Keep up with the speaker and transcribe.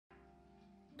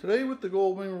Today with the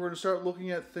Goldwing, we're going to start looking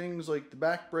at things like the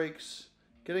back brakes,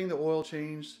 getting the oil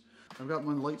changed. I've got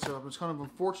my lights up. It's kind of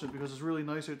unfortunate because it's really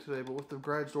nice out today, but with the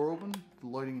garage door open, the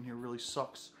lighting in here really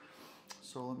sucks.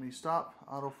 So let me stop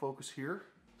autofocus here.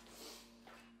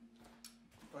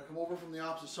 If I come over from the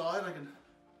opposite side, I can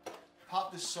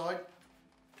pop this side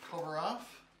cover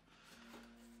off.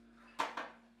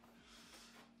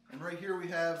 And right here we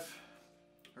have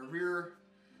a rear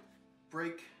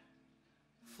brake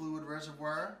fluid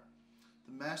reservoir.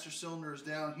 The master cylinder is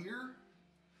down here.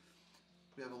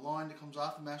 We have a line that comes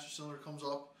off the master cylinder, comes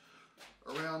up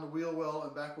around the wheel well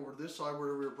and back over to this side where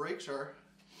the rear brakes are.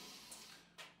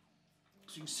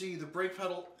 So you can see the brake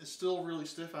pedal is still really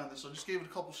stiff on this. So I just gave it a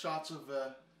couple shots of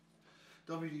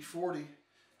WD-40 in an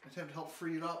attempt to help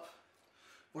free it up.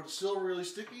 But it's still really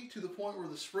sticky to the point where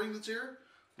the spring that's here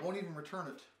won't even return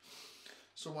it.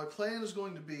 So my plan is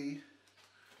going to be,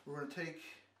 we're going to take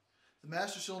the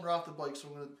master cylinder off the bike. So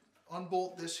we're going to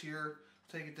unbolt this here,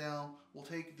 take it down. We'll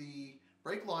take the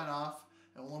brake line off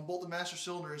and we'll unbolt the master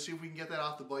cylinder and see if we can get that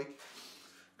off the bike.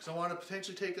 Because I want to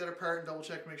potentially take that apart and double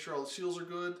check, make sure all the seals are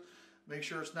good. Make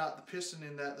sure it's not the piston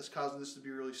in that that's causing this to be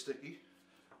really sticky.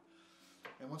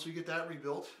 And once we get that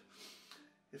rebuilt,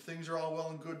 if things are all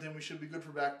well and good, then we should be good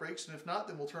for back brakes. And if not,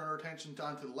 then we'll turn our attention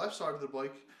onto the left side of the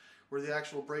bike where the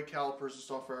actual brake calipers and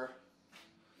stuff are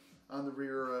on the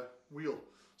rear wheel.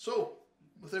 So,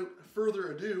 without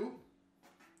further ado,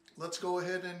 let's go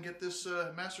ahead and get this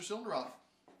master cylinder off.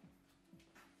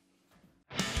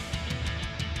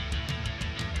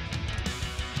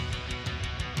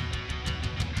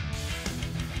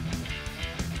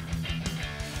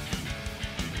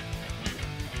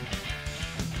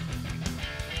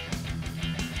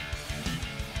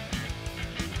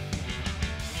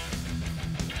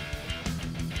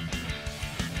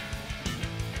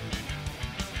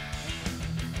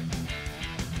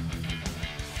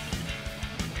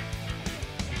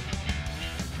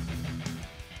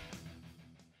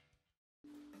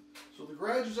 The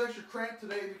garage is extra cramped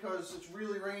today because it's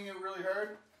really raining out really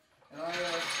hard, and I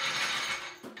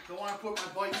don't want to put my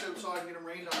bikes outside and get them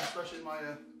rained on, especially my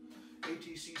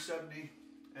ATC 70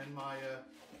 and my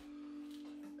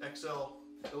XL.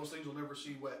 Those things will never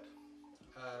see wet.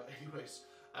 Anyways,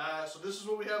 so this is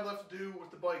what we have left to do with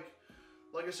the bike.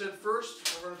 Like I said,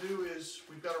 first what we're going to do is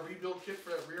we've got a rebuild kit for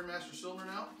that rear master cylinder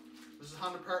now. This is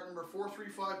Honda part number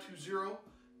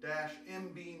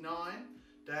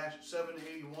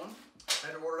 43520-MB9-781. I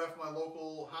had to order that from my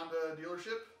local Honda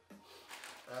dealership.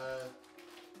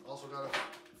 Also got a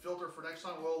filter for next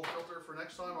time, oil filter for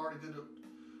next time. I already did it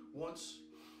once.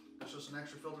 It's just an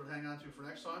extra filter to hang on to for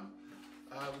next time.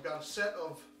 We've got a set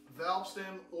of valve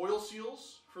stem oil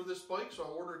seals for this bike. So I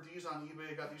ordered these on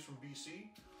eBay. I got these from BC.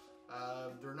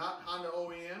 They're not Honda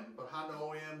OEM, but Honda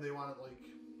OEM, they wanted like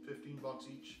 15 bucks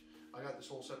each. I got this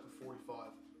whole set for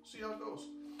 45. See how it goes.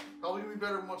 Probably gonna be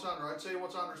better than what's on there. I'd say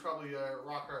what's on there is probably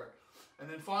rock hard. And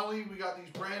then finally, we got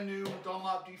these brand new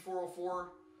Dunlop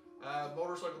D404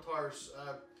 motorcycle tires.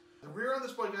 The rear on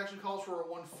this bike actually calls for a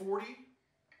 140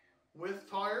 width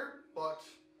tire, but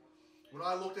when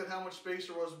I looked at how much space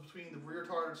there was between the rear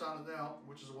tire that's on it now,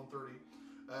 which is a 130,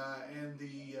 and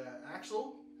the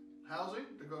axle housing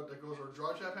that goes our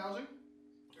drive shaft housing,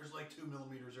 there's like 2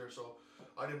 millimeters there, so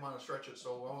I didn't want to stretch it,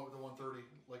 so I went with the 130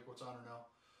 like what's on her now.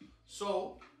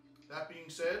 So that being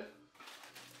said,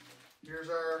 here's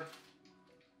our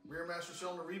rear master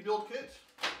cylinder rebuild kit.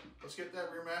 Let's get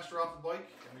that rear master off the bike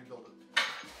and rebuild it.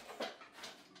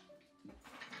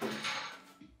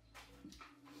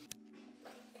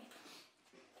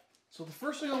 So the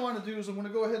first thing I want to do is I'm going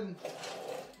to go ahead and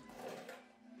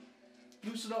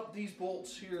loosen up these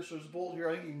bolts here. So there's a bolt here,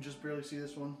 I think you can just barely see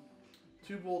this one.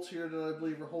 2 bolts here that I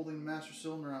believe are holding the master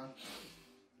cylinder on.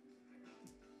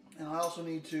 And I also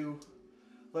need to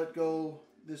let go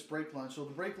this brake line. So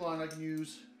the brake line, I can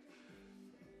use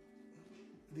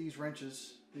these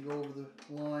wrenches. You go over the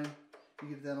line, you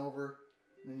get that over,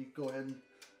 and then you go ahead and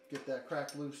get that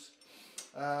crack loose.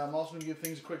 I'm also going to give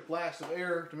things a quick blast of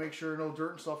air to make sure no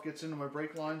dirt and stuff gets into my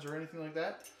brake lines or anything like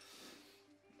that.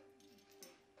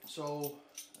 So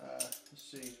let's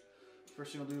see.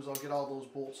 First thing I'll do is I'll get all those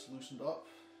bolts loosened up.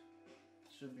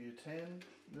 Should be a 10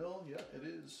 mil. Yeah, it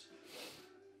is.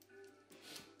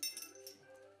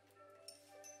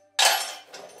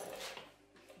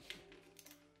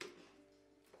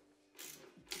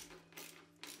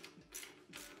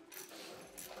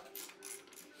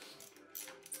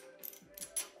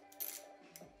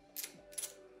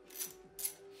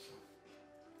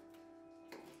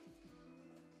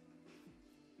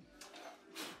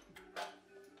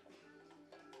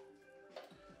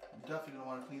 Definitely don't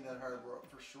want to clean that hardware up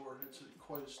for sure. It's in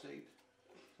quite a state.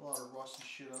 A lot of rusty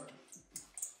shit on it.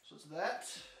 So it's that.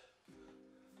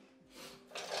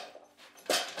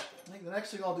 I think the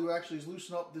next thing I'll do actually is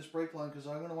loosen up this brake line, because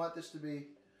I'm going to want this to be,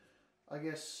 I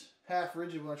guess, half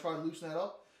rigid when I try to loosen that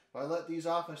up. If I let these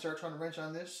off and I start trying to wrench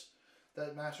on this,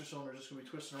 that master cylinder is just going to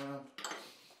be twisting around.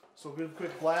 So a good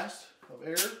quick blast of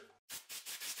air.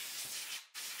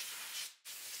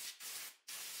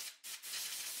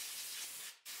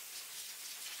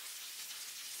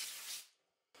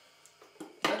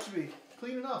 That should be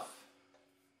clean enough.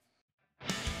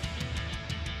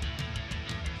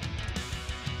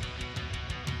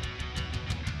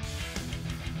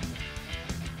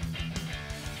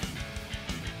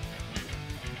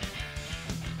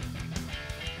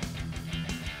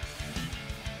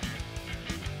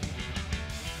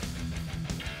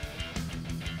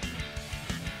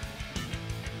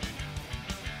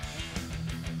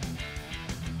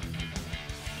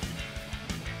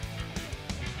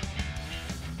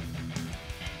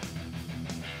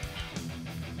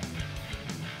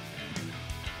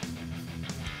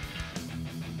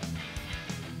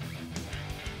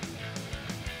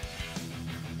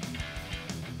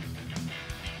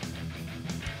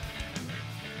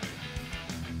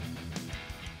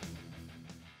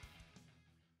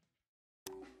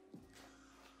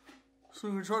 So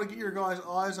I'm going to try to get your guys'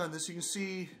 eyes on this. You can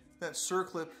see that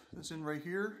circlip that's in right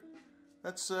here.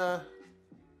 That's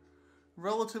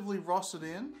relatively rusted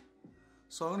in.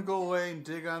 So I'm going to go away and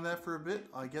dig on that for a bit.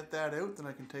 I get that out, then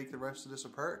I can take the rest of this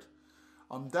apart.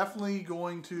 I'm definitely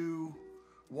going to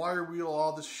wire wheel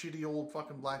all this shitty old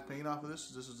fucking black paint off of this.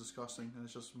 This is disgusting and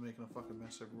it's just making a fucking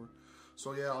mess everywhere.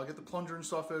 So yeah, I'll get the plunger and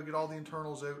stuff out, get all the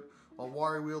internals out. I'll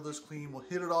wire wheel this clean. We'll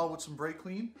hit it all with some brake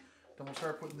clean. Then we'll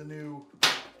start putting the new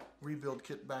rebuild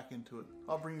kit back into it.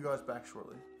 I'll bring you guys back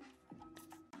shortly.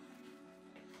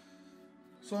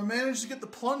 So I managed to get the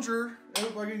plunger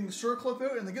out by getting the circlip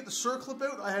out, and to get the circlip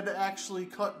out I had to actually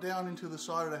cut down into the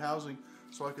side of the housing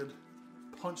so I could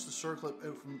punch the circlip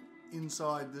out from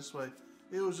inside this way.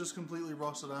 It was just completely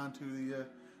rusted onto the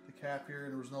cap here,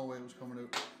 and there was no way it was coming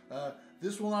out.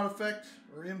 This will not affect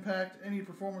or impact any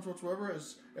performance whatsoever,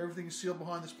 as everything is sealed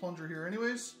behind this plunger here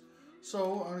anyways.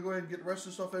 So I'm going to go ahead and get the rest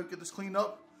of the stuff out, get this cleaned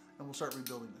up, and we'll start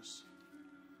rebuilding this.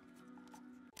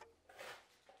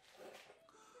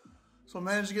 So I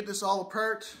managed to get this all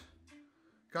apart.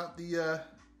 Got the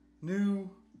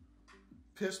new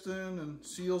piston and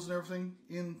seals and everything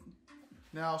in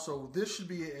now. So this should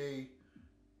be a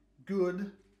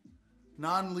good,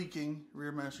 non-leaking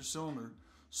rear master cylinder.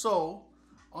 So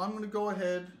I'm going to go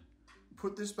ahead,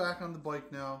 put this back on the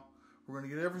bike now. We're going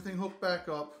to get everything hooked back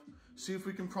up, see if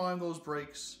we can prime those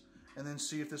brakes, and then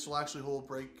see if this will actually hold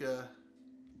brake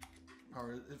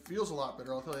power. It feels a lot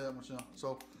better, I'll tell you that much now.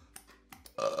 So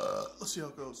let's see how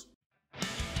it goes.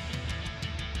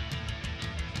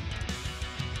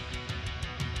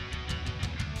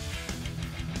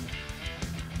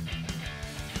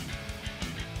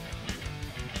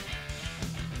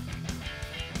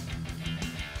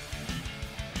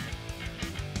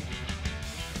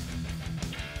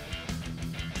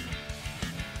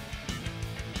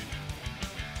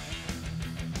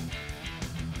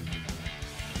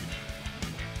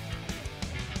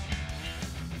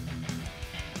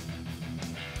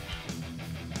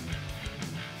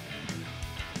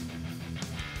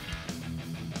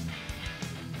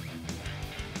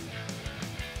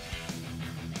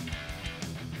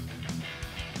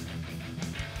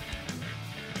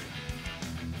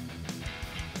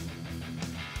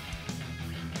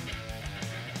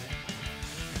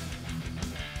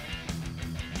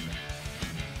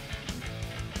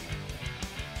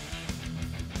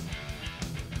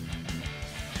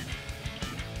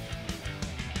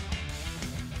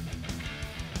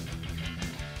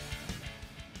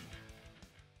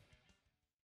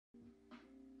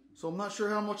 So I'm not sure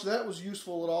how much that was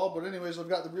useful at all, but anyways, I've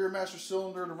got the rear master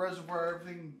cylinder, the reservoir,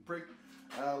 everything, brake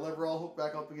lever all hooked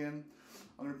back up again.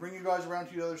 I'm going to bring you guys around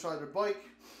to the other side of the bike.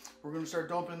 We're going to start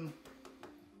dumping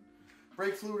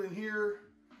brake fluid in here.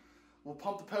 We'll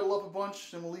pump the pedal up a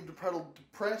bunch, then we'll leave the pedal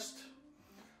depressed.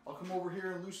 I'll come over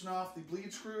here and loosen off the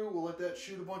bleed screw. We'll let that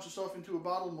shoot a bunch of stuff into a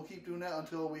bottle, and we'll keep doing that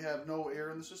until we have no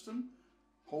air in the system.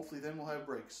 Hopefully then we'll have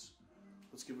brakes.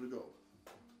 Let's give it a go.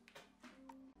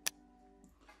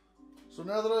 So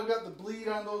now that I've got the bleed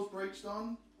on those brakes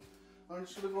done, I'm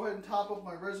just going to go ahead and top up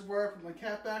my reservoir, put my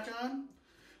cap back on,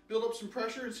 build up some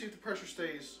pressure, and see if the pressure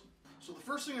stays. So the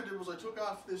first thing I did was I took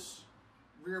off this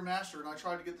rear master and I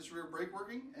tried to get this rear brake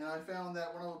working, and I found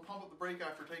that when I would pump up the brake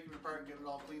after taking it apart and get it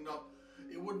all cleaned up,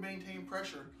 it would maintain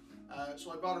pressure.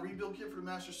 So I bought a rebuild kit for the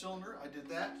master cylinder. I did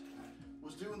that.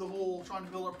 Was doing the whole trying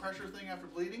to build up pressure thing after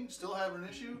bleeding, still having an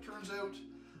issue. Turns out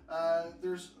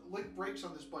There's lick brakes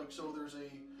on this bike, so there's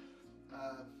a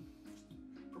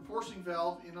proportioning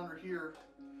valve in under here,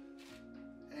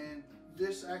 and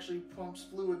this actually pumps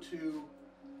fluid to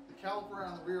the caliper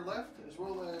on the rear left as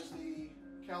well as the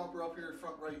caliper up here in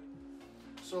front right.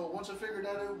 So once I figured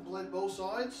that out and bled both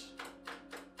sides,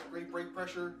 great brake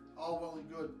pressure, all well and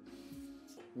good.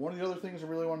 One of the other things I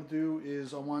really want to do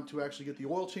is I want to actually get the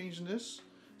oil changed in this,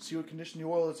 see what condition the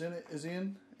oil that's in it is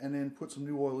in, and then put some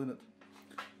new oil in it.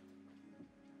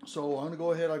 So I'm going to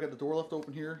go ahead, I got the door left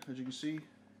open here, as you can see.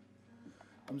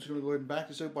 I'm just going to go ahead and back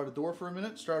this out by the door for a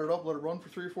minute, start it up, let it run for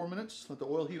 3 or 4 minutes, let the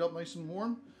oil heat up nice and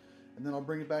warm, and then I'll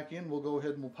bring it back in. We'll go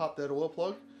ahead and we'll pop that oil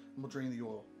plug and we'll drain the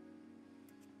oil.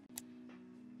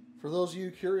 For those of you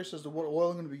curious as to what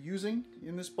oil I'm going to be using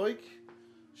in this bike,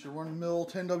 it's your run-of-the-mill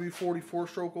 10W40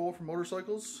 4-stroke oil for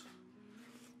motorcycles.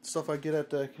 Stuff I get at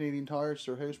Canadian Tire, it's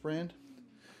their house brand.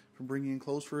 From bringing in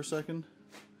close for a second,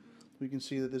 we can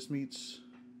see that this meets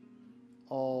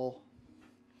all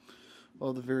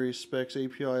of the various specs,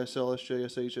 API, SL, SJ,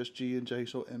 SH, SG, and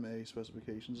JSO MA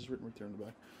specifications. It's written right there in the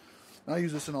back. And I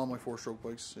use this in all my 4-stroke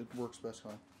bikes. It works best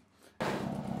kind.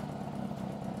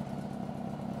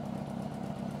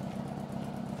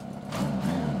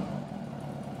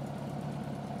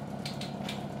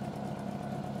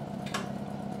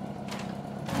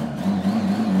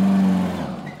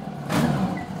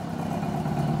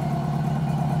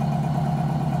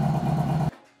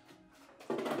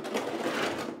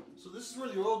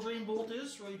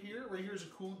 Right here is a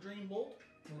coolant drain bolt.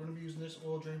 We're going to be using this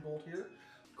oil drain bolt here.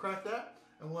 Crack that,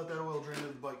 and we'll let that oil drain into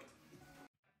the bike.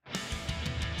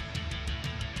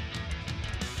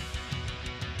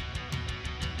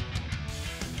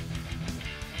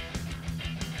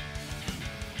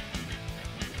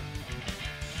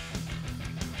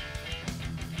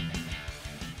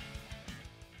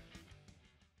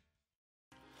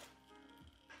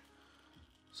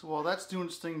 So while that's doing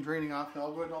its thing, draining off, now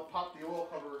I'll go ahead and I'll pop the oil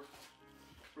cover,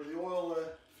 or the oil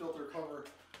filter cover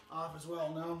off as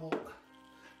well. Now we'll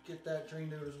get that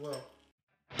drained out as well.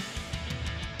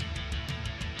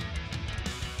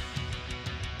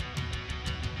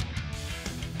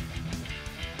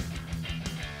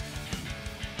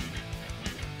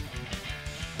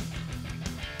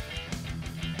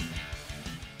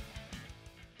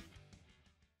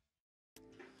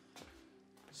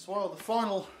 So while the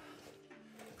final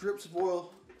drips of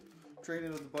oil drain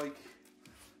into the bike,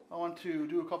 I want to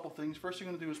do a couple things. First thing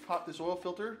I'm going to do is pop this oil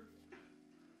filter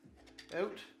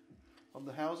out of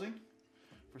the housing.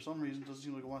 For some reason it doesn't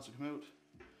seem like it wants to come out.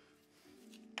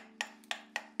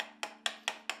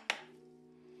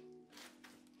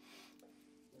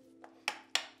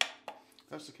 If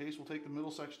that's the case, we'll take the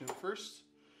middle section out first.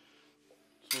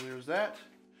 So there's that.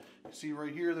 You see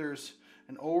right here there's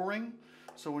an O-ring.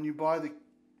 So when you buy the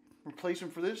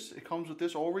replacement for this, it comes with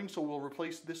this O-ring, so we'll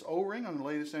replace this O-ring. I'm going to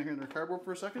lay this down here in the cardboard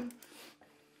for a second.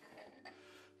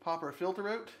 Pop our filter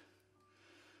out.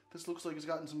 This looks like it's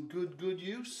gotten some good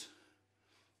use.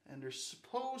 And there's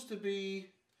supposed to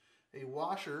be a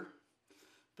washer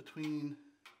between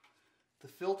the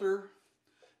filter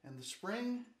and the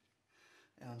spring.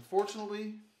 And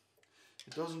unfortunately,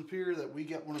 it doesn't appear that we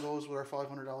get one of those with our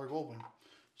 $500 Goldwing.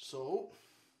 So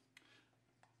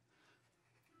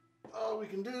all we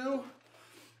can do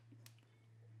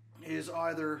is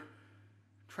either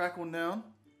track one down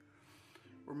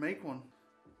or make one.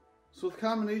 So the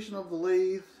combination of the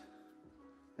lathe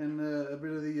and a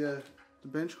bit of the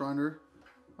bench grinder,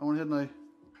 I went ahead and I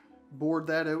bored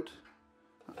that out.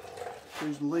 So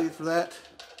using the lathe for that.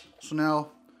 So now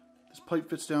this pipe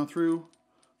fits down through,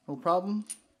 no problem.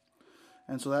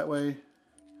 And so that way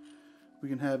we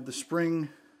can have the spring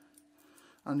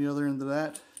on the other end of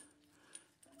that.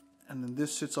 And then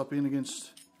this sits up in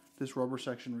against this rubber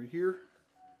section right here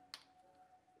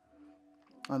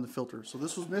on the filter. So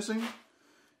this was missing,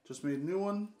 just made a new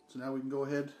one. So now we can go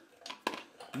ahead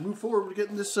and move forward with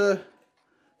getting this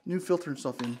new filter and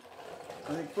stuff in.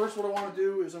 I think first what I want to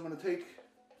do is I'm going to take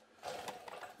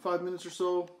 5 minutes or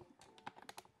so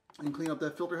and clean up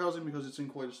that filter housing because it's in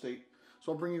quite a state.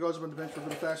 So I'll bring you guys up on the bench for a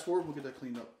bit of fast forward. We'll get that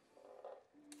cleaned up.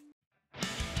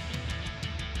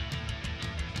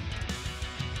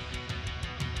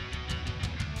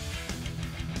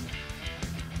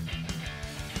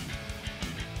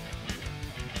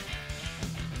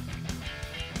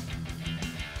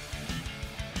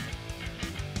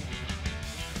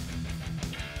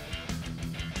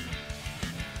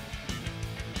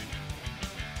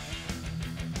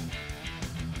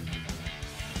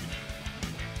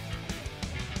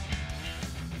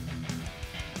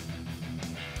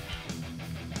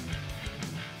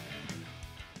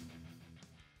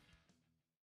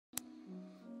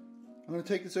 I'm going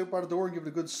to take this out by the door and give it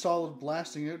a good solid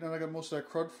blasting out. Now I got most of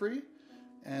that crud free.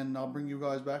 And I'll bring you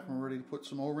guys back when we're ready to put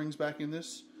some O-rings back in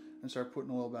this and start putting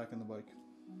oil back in the bike.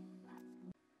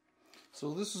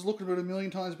 So this is looking about a million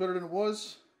times better than it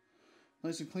was.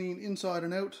 Nice and clean inside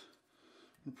and out.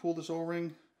 And pull this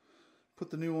O-ring, put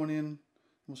the new one in, and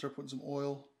we'll start putting some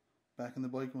oil back in the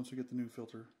bike once we get the new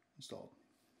filter installed.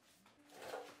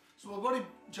 So my buddy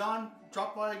John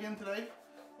dropped by again today,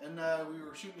 and we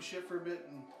were shooting the shit for a bit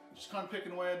and just kind of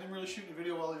picking away. I didn't really shoot any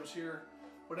video while he was here.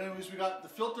 But anyways, we got the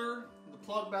filter and the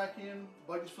plug back in.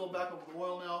 The bike is filled back up with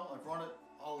oil now. I've run it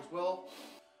all as well.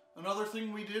 Another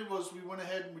thing we did was we went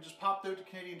ahead and we just popped out to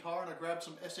Canadian Tire and I grabbed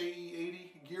some SAE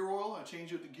 80 gear oil. I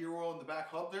changed out the gear oil in the back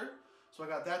hub there. So I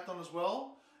got that done as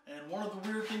well. And one of the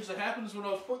weird things that happens when I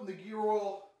was putting the gear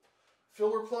oil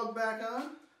filler plug back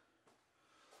on,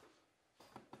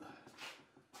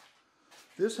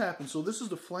 this happened. So this is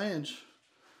the flange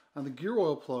on the gear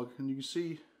oil plug, and you can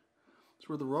see it's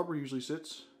where the rubber usually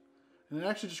sits. And it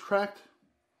actually just cracked.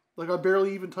 Like I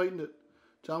barely even tightened it.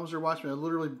 John was there watching me. I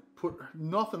literally put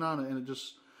nothing on it and it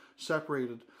just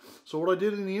separated. So what I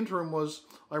did in the interim was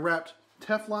I wrapped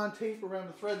Teflon tape around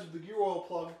the threads of the gear oil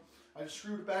plug. I just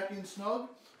screwed it back in snug.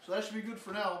 So that should be good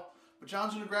for now. But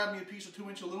John's going to grab me a piece of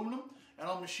 2-inch aluminum and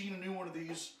I'll machine a new one of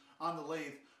these on the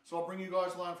lathe. So I'll bring you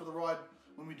guys along for the ride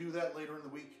when we do that later in the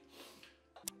week.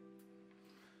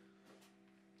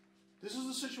 This is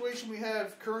the situation we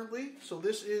have currently. So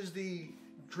this is the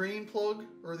drain plug,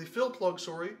 or the fill plug,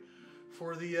 sorry,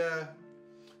 for the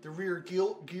rear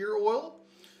gear oil.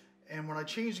 And when I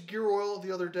changed the gear oil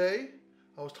the other day,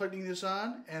 I was tightening this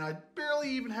on and I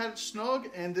barely even had it snug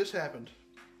and this happened.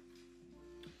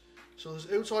 So this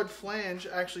outside flange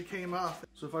actually came off.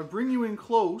 So if I bring you in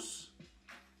close,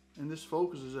 and this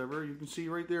focuses ever, you can see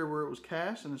right there where it was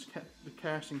cast and the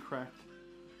casting cracked.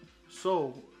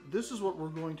 So this is what we're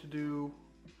going to do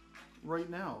right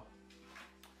now.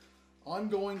 I'm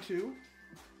going to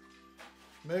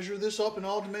measure this up in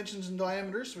all dimensions and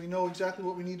diameters so we know exactly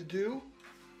what we need to do.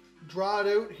 Draw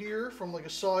it out here from like a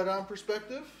side-on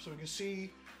perspective so we can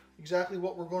see exactly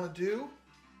what we're going to do.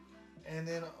 And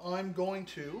then I'm going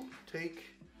to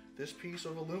take this piece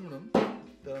of aluminum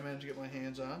that I managed to get my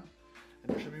hands on.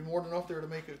 And there should be more than enough there to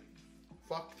make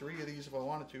 3 of these if I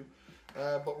wanted to.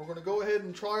 But we're going to go ahead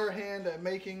and try our hand at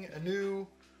making a new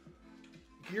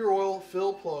gear oil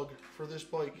fill plug for this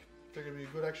bike. Figured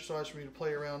it'd be a good exercise for me to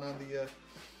play around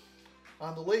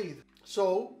on the lathe.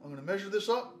 So I'm going to measure this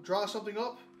up, draw something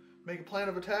up, make a plan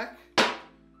of attack, and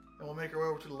we'll make our way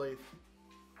over to the lathe.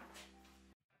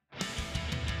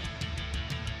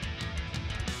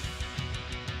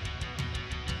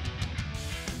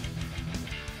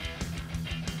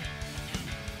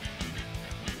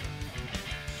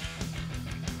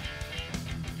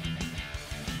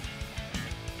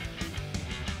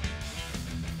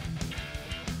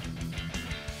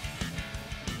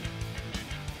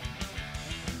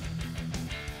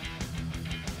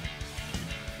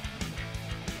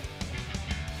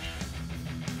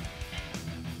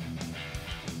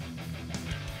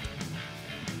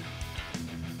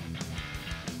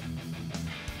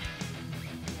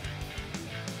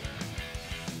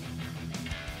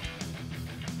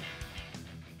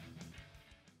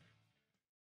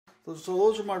 So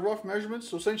those are my rough measurements.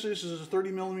 So essentially this is a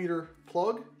 30mm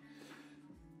plug.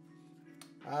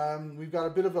 We've got a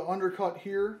bit of an undercut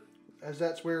here, as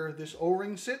that's where this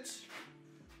O-ring sits.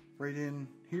 Right in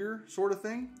here, sort of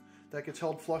thing. That gets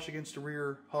held flush against the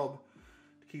rear hub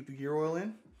to keep the gear oil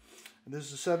in. And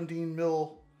this is a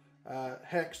 17mm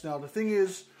hex. Now the thing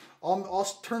is, I'll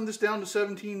turn this down to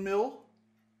 17mm.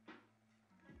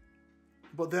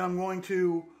 But then I'm going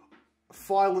to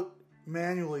file it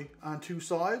manually on 2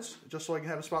 sides, just so I can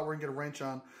have a spot where I can get a wrench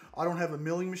on. I don't have a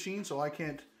milling machine, so I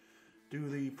can't do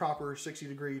the proper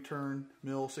 60-degree turn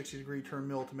mill, 60-degree turn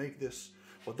mill to make this.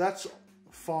 But that's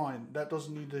fine. That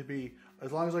doesn't need to be.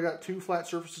 As long as I got 2 flat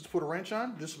surfaces to put a wrench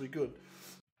on, this will be good.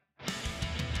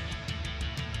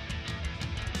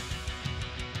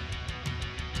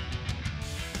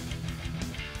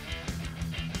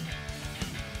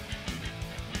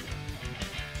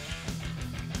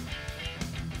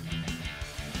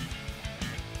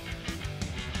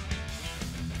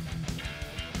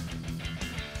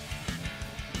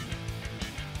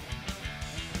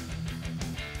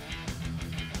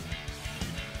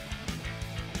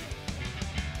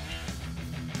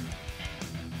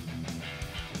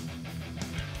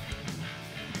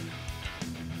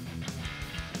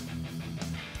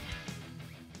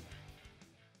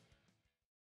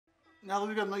 Now that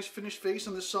we've got a nice finished face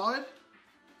on this side,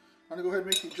 I'm going to go ahead and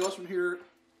make the adjustment here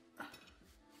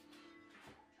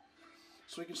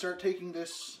so we can start taking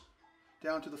this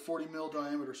down to the 40 mil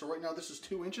diameter. So right now this is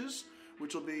 2 inches,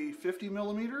 which will be 50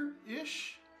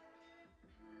 millimeter-ish.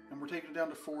 And we're taking it down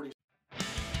to 40.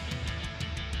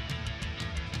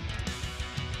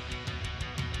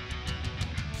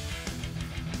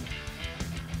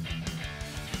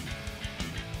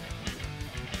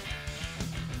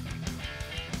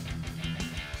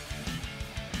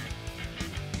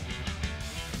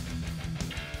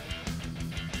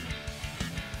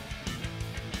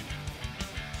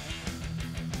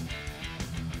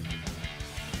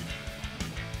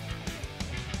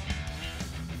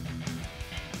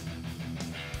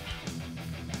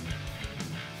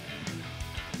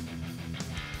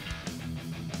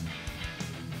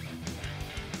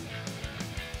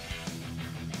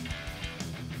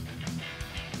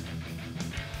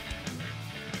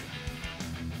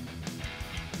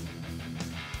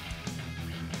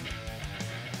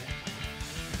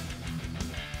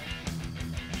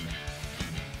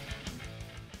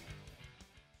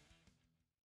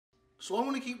 So I'm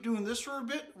going to keep doing this for a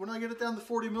bit. When I get it down to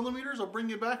 40 millimeters, I'll bring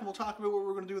you back and we'll talk about what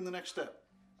we're going to do in the next step.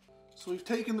 So we've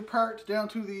taken the part down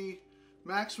to the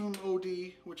maximum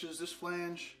OD, which is this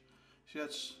flange. See,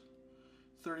 that's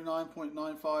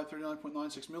 39.95,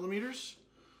 39.96 millimeters.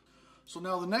 So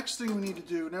now the next thing we need to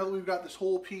do, now that we've got this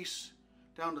whole piece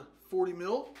down to 40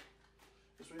 mil,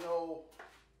 as we know,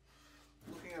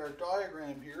 looking at our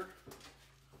diagram here,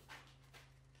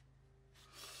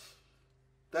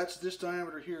 that's this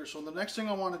diameter here. So the next thing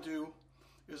I want to do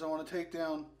is I want to take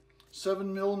down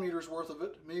 7 millimeters worth of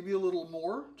it, maybe a little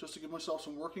more, just to give myself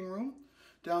some working room,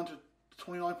 down to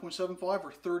 29.75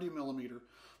 or 30 millimeter.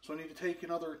 So I need to take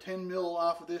another 10 mil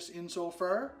off of this in so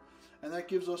far, and that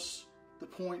gives us the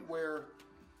point where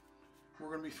we're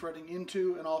going to be threading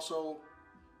into and also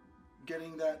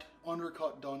getting that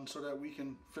undercut done so that we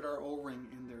can fit our O-ring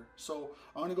in there. So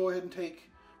I'm going to go ahead and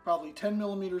take probably 10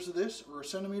 millimeters of this, or a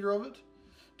centimeter of it,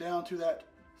 down to that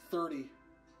 30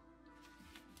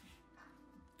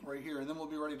 right here, and then we'll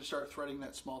be ready to start threading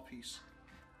that small piece.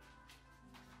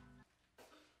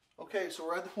 Okay, so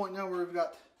we're at the point now where we've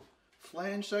got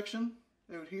flange section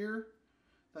out here.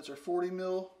 That's our 40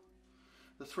 mil.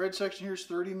 The thread section here is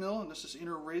 30 mil, and this is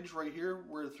inner ridge right here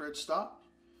where the threads stop.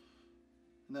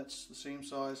 And that's the same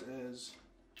size as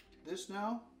this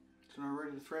now. So now we're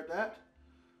ready to thread that.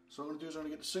 So what I'm going to do is I'm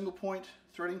going to get the single point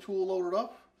threading tool loaded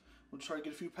up. We'll try to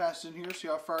get a few passes in here, see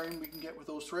how far in we can get with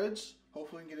those threads.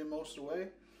 Hopefully we can get in most of the way.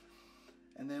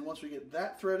 And then once we get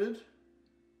that threaded,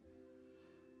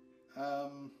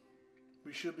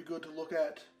 we should be good to look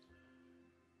at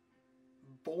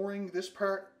boring this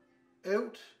part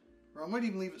out. Or I might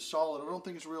even leave it solid. I don't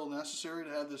think it's real necessary to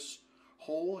have this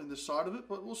hole in the side of it,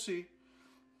 but we'll see.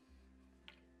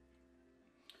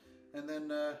 And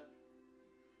then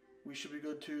we should be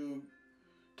good to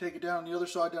take it down on the other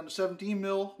side down to 17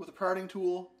 mil with a parting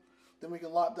tool. Then we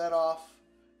can lop that off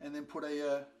and then put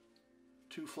a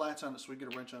 2 flats on it so we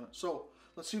get a wrench on it. So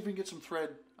let's see if we can get some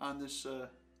thread on this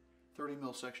 30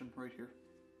 mil section right here.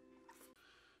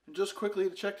 And just quickly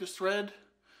to check this thread,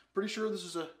 pretty sure this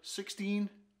is a 16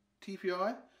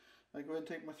 TPI. I go ahead and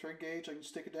take my thread gauge, I can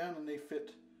stick it down and they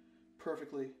fit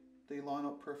perfectly. They line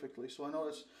up perfectly. So I know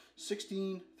it's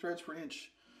 16 threads per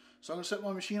inch. So I'm going to set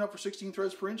my machine up for 16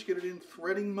 threads per inch, get it in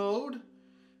threading mode,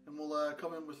 and we'll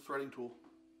come in with the threading tool.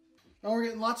 Now we're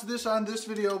getting lots of this on this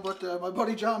video, but my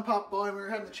buddy John popped by and we were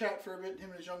having a chat for a bit. Him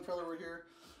and his young fella were here.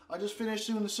 I just finished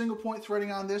doing the single point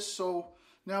threading on this, so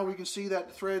now we can see that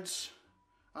the threads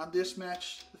on this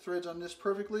match the threads on this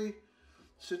perfectly.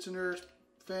 Sits in there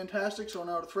fantastic, so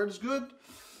now the thread is good.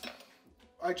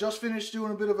 I just finished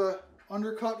doing a bit of a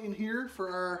undercut in here for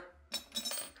our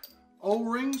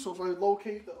O-ring, so if I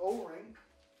locate the O-ring,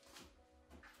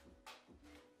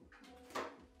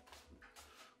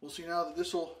 we'll see now that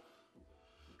this will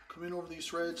come in over these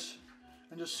threads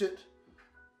and just sit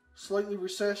slightly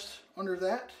recessed under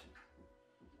that.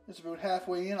 It's about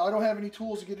halfway in. I don't have any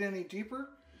tools to get in any deeper.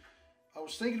 I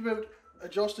was thinking about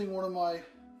adjusting one of my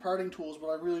parting tools, but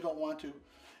I really don't want to.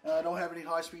 And I don't have any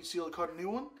high-speed steel to cut a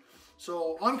new one.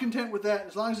 So I'm content with that.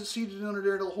 As long as it's seated under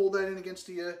there, it'll hold that in against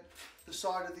the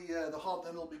side of the hub,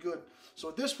 then it'll be good. So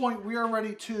at this point, we are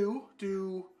ready to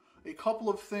do a couple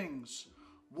of things.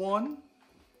 One,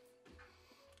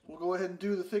 we'll go ahead and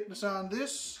do the thickness on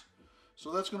this.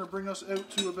 So that's going to bring us out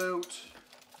to about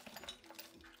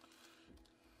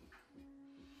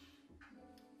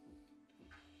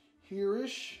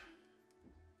here-ish.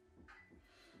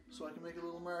 So I can make a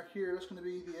little mark here. That's going to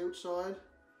be the outside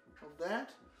of that.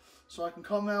 So I can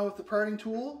come now with the parting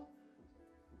tool,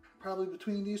 probably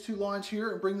between these two lines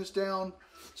here, and bring this down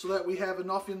so that we have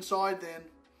enough inside then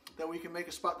that we can make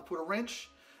a spot to put a wrench.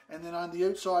 And then on the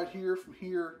outside here, from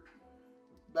here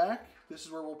back, this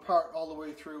is where we'll part all the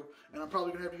way through. And I'm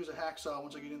probably going to have to use a hacksaw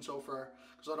once I get in so far,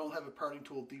 because I don't have a parting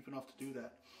tool deep enough to do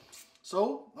that.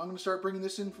 So I'm going to start bringing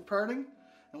this in for parting,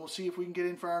 and we'll see if we can get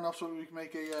in far enough so we can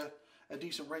make a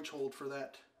decent wrench hold for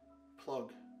that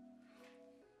plug.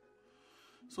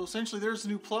 So essentially there's the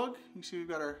new plug. You see we've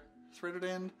got our threaded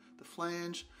end, the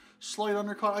flange, slight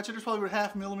undercut. I'd say there's probably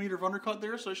about 0.5 millimeter of undercut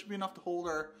there, so it should be enough to hold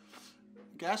our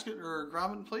gasket or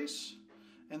grommet in place.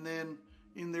 And then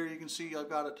in there you can see I've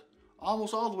got it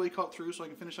almost all the way cut through, so I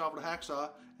can finish off with a hacksaw.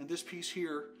 And this piece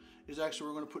here is actually,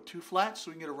 we're going to put 2 flats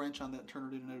so we can get a wrench on that and turn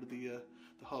it in and out of the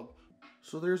hub.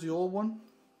 So there's the old one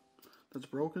that's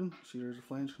broken. See, there's a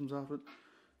flange comes off it.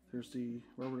 There's the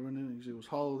rubber that went in. You can see it was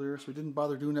hollow there, so we didn't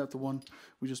bother doing that with the one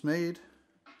we just made.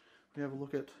 We have a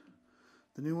look at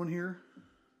the new one here.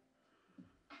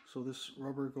 So this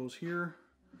rubber goes here.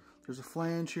 There's a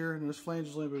flange here, and this flange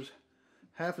is only about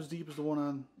half as deep as the one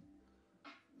on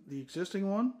the existing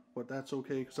one, but that's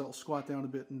okay because that'll squat down a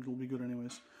bit and it'll be good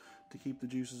anyways to keep the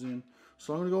juices in.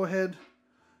 So I'm going to go ahead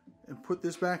and put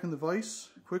this back in the vise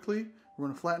quickly. We're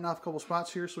going to flatten off a couple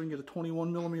spots here so we can get a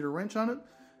 21 millimeter wrench on it,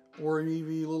 or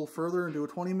maybe a little further and do a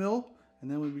 20 mil, and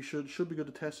then we should be good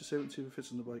to test this out and see if it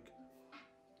fits in the bike.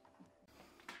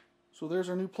 So there's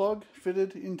our new plug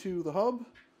fitted into the hub.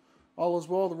 All is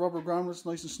well. The rubber grommet is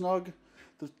nice and snug.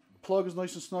 The plug is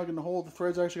nice and snug in the hole. The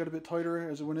threads actually got a bit tighter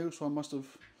as it went out, so I must have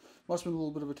been a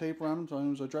little bit of a tape around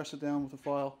them. So I dressed it down with a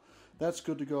file. That's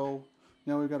good to go.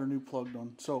 Now we've got our new plug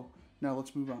done. So now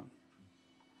let's move on.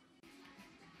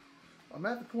 I'm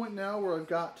at the point now where I've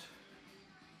got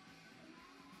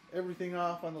everything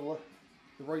off on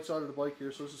the right side of the bike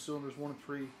here. So this is cylinders 1 and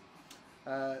 3.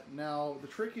 Now the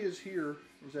trick is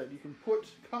that you can put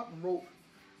cotton rope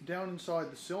down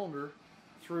inside the cylinder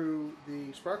through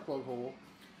the spark plug hole,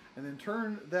 and then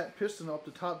turn that piston up to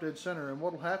top dead center. And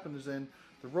what will happen is then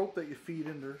the rope that you feed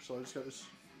in there, so I just got this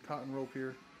cotton rope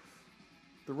here,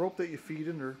 the rope that you feed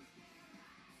in there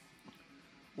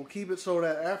will keep it so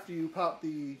that after you pop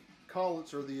the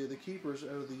collets or the keepers out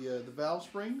of the valve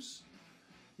springs,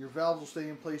 your valves will stay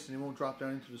in place and they won't drop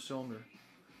down into the cylinder.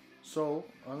 So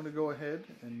I'm going to go ahead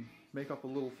and make up a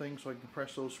little thing so I can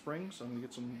compress those springs. I'm going to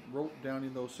get some rope down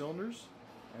in those cylinders,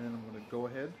 and then I'm going to go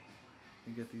ahead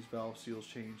and get these valve seals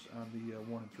changed on the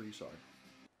 1 and 3 side.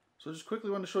 So I just quickly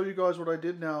want to show you guys what I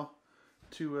did now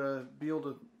to be able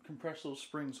to compress those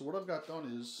springs. So what I've got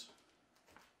done is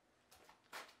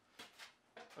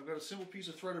I've got a simple piece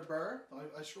of threaded bar. I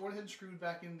went ahead and screwed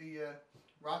back in the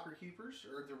rocker keepers,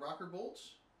 or the rocker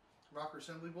bolts, rocker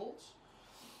assembly bolts.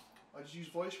 I just use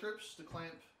vice grips to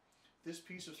clamp this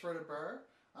piece of threaded bar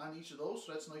on each of those,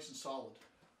 so that's nice and solid.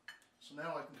 So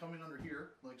now I can come in under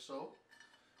here, like so,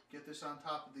 get this on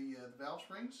top of the valve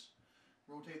springs,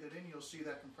 rotate that in, you'll see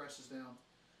that compresses down.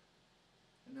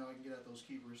 And now I can get at those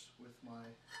keepers with my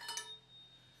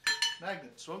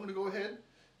magnet. So I'm going to go ahead,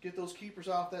 get those keepers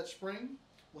off that spring.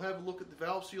 We'll have a look at the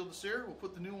valve seal that's there. We'll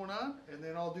put the new one on, and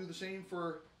then I'll do the same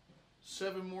for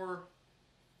 7 more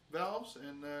valves,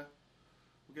 and we'll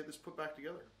get this put back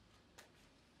together.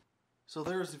 So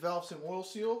there's the valve stem oil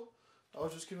seal. I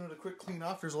was just giving it a quick clean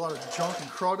off. There's a lot of junk and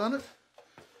crud on it.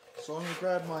 So I'm going to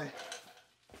grab my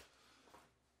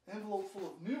envelope full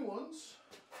of new ones,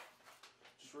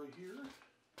 just right here.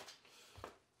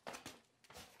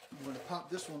 I'm going to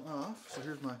pop this one off. So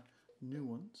here's my new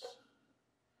ones.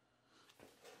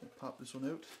 Pop this one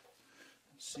out.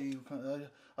 See,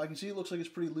 I can see it looks like it's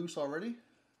pretty loose already.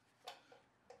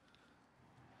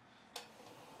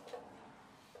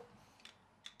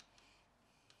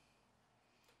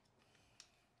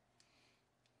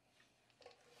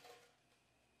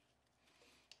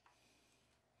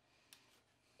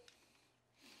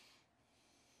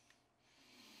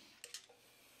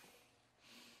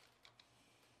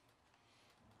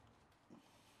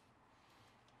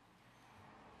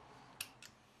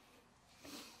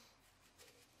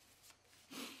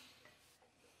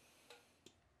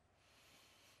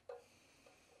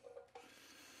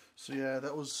 So yeah,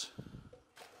 that was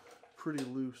pretty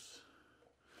loose.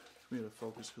 Let me get a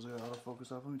focus because I got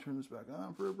autofocus off. Let me turn this back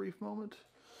on for a brief moment.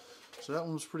 So that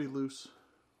one was pretty loose.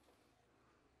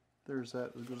 There's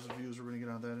that, as good as the views we're going to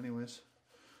get on that anyways.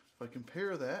 If I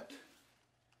compare that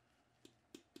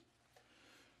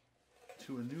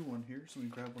to a new one here, so let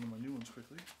me grab one of my new ones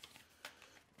quickly.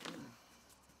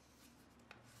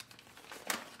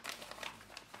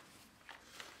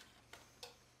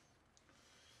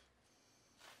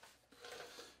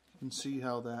 You can see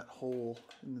how that hole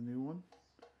in the new one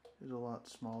is a lot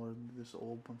smaller than this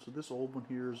old one. So this old one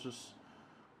here is just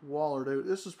wallered out.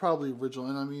 This is probably original,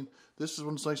 and I mean, this is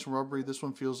one's nice and rubbery. This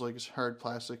one feels like it's hard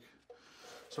plastic.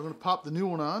 So I'm going to pop the new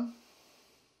one on,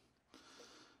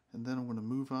 and then I'm going to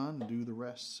move on and do the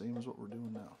rest, same as what we're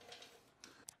doing now.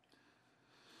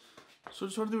 So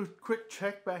just want to do a quick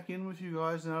check back in with you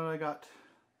guys now that I got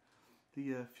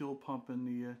the fuel pump and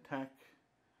the tack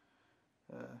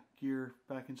gear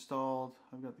back installed.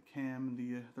 I've got the cam and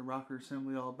the rocker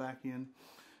assembly all back in. And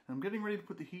I'm getting ready to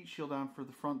put the heat shield on for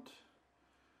the front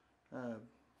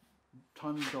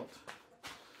timing belt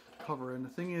cover. And the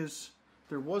thing is,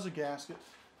 there was a gasket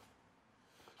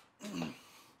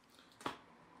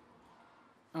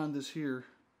on this here,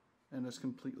 and it's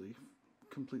completely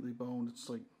boned. It's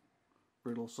like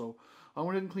brittle. So I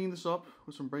went ahead and cleaned this up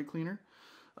with some brake cleaner.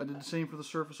 I did the same for the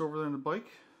surface over there on the bike.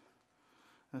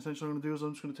 And essentially what I'm going to do is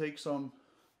I'm just going to take some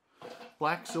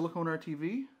black silicone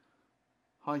RTV,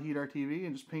 high heat RTV,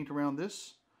 and just paint around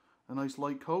this a nice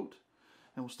light coat,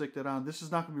 and we'll stick that on. This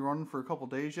is not going to be running for a couple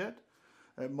days yet.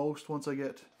 At most, once I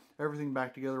get everything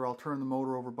back together, I'll turn the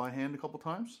motor over by hand a couple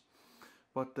times.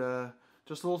 But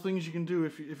just little things you can do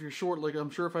if you're short. Like, I'm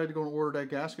sure if I had to go and order that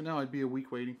gasket now, I'd be a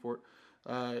week waiting for it.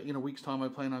 In a week's time, I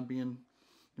plan on being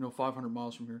 500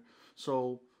 miles from here.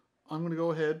 So I'm going to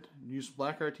go ahead and use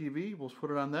black RTV. We'll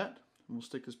put it on that, and we'll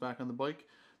stick this back on the bike.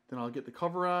 Then I'll get the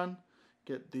cover on,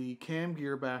 get the cam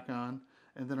gear back on,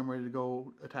 and then I'm ready to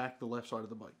go attack the left side of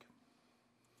the bike.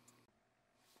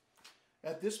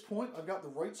 At this point, I've got the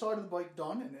right side of the bike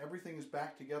done, and everything is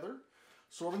back together.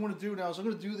 So what I'm going to do now is I'm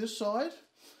going to do this side,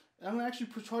 and I'm going to actually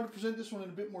try to present this one in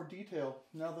a bit more detail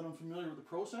now that I'm familiar with the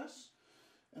process.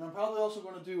 And I'm probably also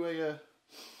going to do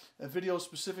a video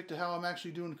specific to how I'm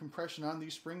actually doing compression on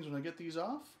these springs when I get these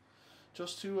off,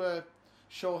 just to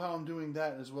show how I'm doing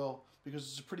that as well, because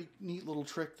it's a pretty neat little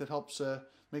trick that helps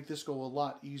make this go a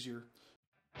lot easier.